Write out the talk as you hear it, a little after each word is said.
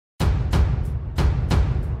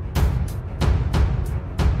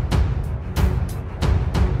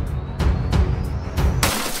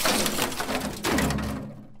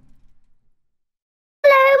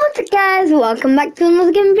welcome back to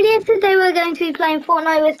another game video. Today we're going to be playing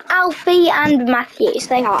Fortnite with Alfie and Matthew.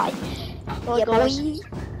 Say hi. Yeah, boys.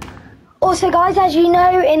 Also guys, as you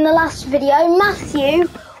know, in the last video, Matthew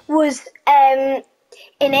was in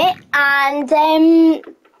it, and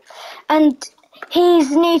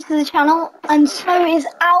he's new to the channel, and so is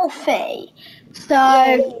Alfie.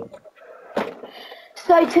 So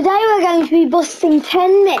today we're going to be busting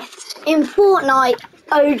 10 myths in Fortnite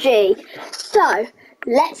OG. So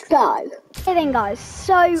let's go. Okay then guys,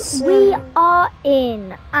 so we are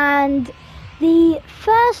in, and the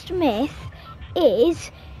first myth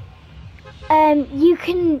is you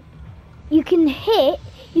can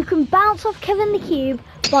bounce off Kevin the Cube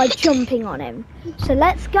by jumping on him. So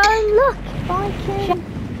let's go and look if I can.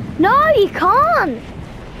 No, you can't.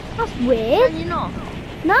 That's weird. Can you not?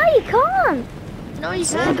 No, you can't. No, you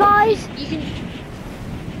So can't. guys, You can.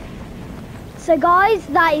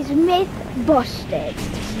 that is myth busted.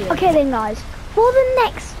 Yeah. Okay then guys, for the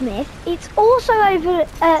next myth, it's also over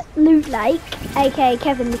at Loot Lake, aka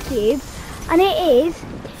Kevin the Cube, and it is,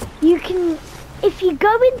 if you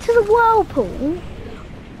go into the whirlpool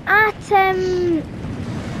at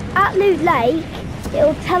Loot Lake,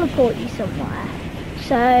 it'll teleport you somewhere.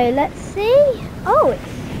 So let's see. Oh,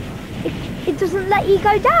 it doesn't let you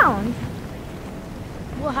go down.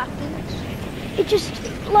 What happens? It just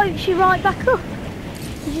floats you right back up.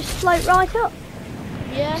 You just float right up.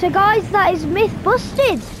 Yeah. So guys, that is myth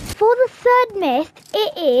busted. For the third myth,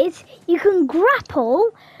 it is you can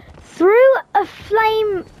grapple through a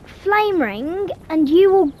flame ring and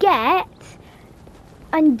you will get,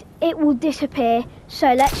 and it will disappear.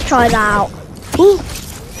 So let's try that out. Ooh.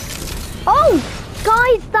 Oh,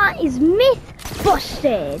 guys, that is myth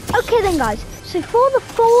busted. Okay then guys, so for the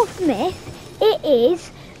fourth myth, it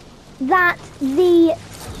is that the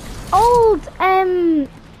old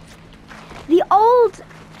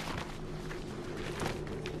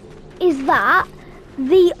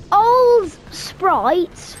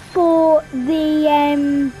sprites for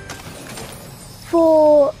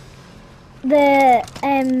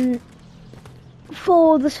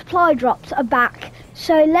the supply drops are back.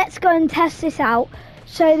 So let's go and test this out.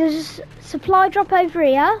 So there's a supply drop over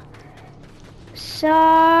here. So,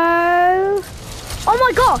 oh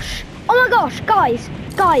my gosh, guys,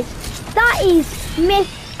 that is myth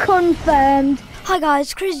confirmed. Hi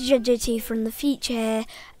guys, CrazyJJT from the future here.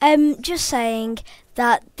 Just saying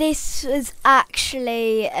that this was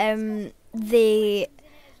actually the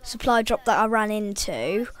supply drop that I ran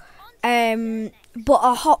into. But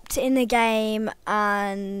I hopped in the game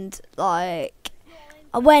and I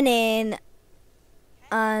went in,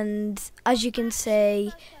 and as you can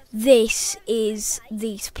see, this is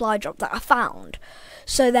the supply drop that I found.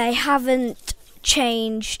 So they haven't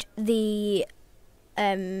changed the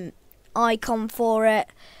icon for it.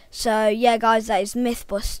 So yeah guys, that is myth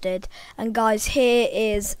busted. And guys,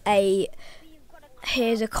 here's a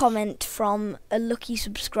comment from a lucky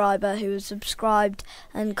subscriber who has subscribed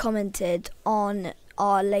and commented on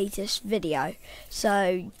our latest video.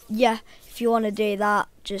 So yeah, if you want to do that,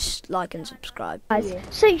 just like and subscribe. Yeah.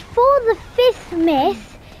 So for the fifth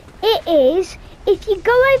myth, it is if you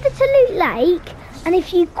go over to Loot Lake and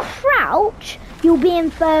if you crouch, you'll be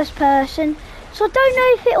in first person. So I don't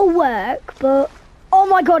know if it'll work, but oh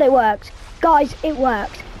my god, it worked. Guys, it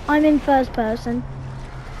worked. I'm in first person.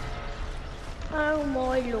 Oh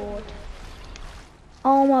my lord.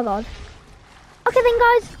 Oh my god. Okay then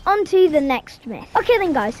guys, on to the next myth. Okay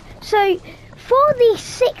then guys, so for the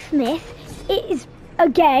sixth myth, it is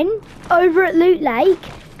again over at Loot Lake,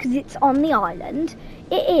 because it's on the island.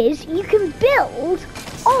 It is, you can build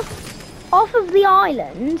off of the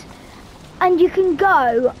island, and you can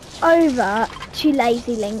go over to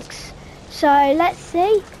Lazy Links. So let's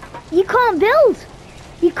see. You can't build.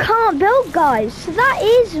 You can't build, guys. So that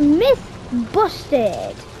is myth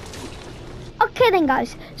busted. Okay then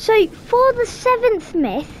guys, so for the seventh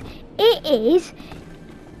myth, it is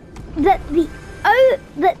that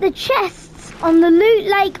the chests on the Loot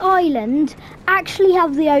Lake Island actually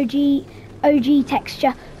have the OG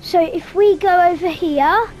texture. So if we go over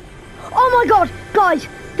here, oh my god, guys,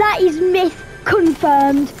 that is myth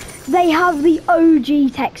confirmed. They have the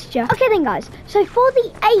OG texture. Okay then guys, so for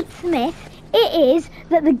the eighth myth, it is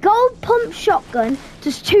that the gold pump shotgun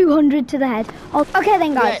does 200 to the head. Oh, okay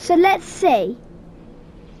then guys, Yeah. so let's see.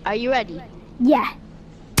 Are you ready? Yeah.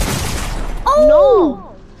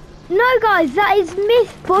 Oh! No guys, that is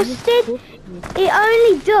myth busted. It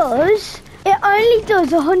only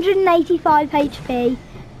does 185 HP.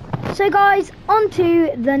 So guys, on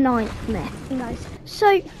to the ninth myth. Guys,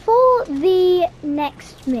 so for the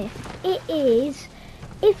next myth, it is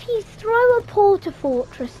if you throw a porta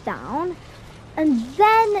fortress down and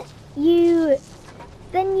then you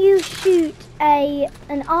shoot an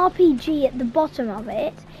RPG at the bottom of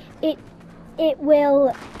it, it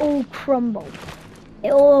will all crumble.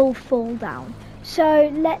 It will all fall down.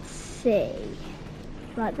 So let's see.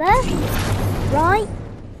 Right there. Right.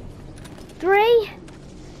 3,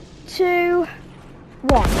 2,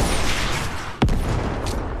 1.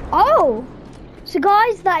 Oh! So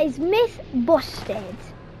guys, that is myth busted.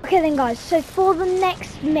 Okay then guys, so for the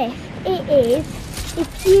next myth, it is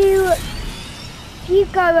if you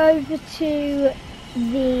go over to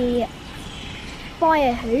the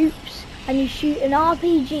fire hoops and you shoot an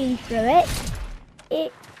RPG through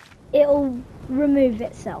it, it'll remove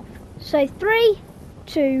itself. So 3,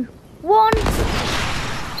 2, 1.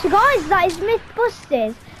 So guys, that is myth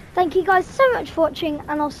busted. Thank you guys so much for watching,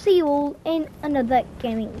 and I'll see you all in another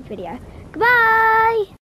gaming video. Goodbye!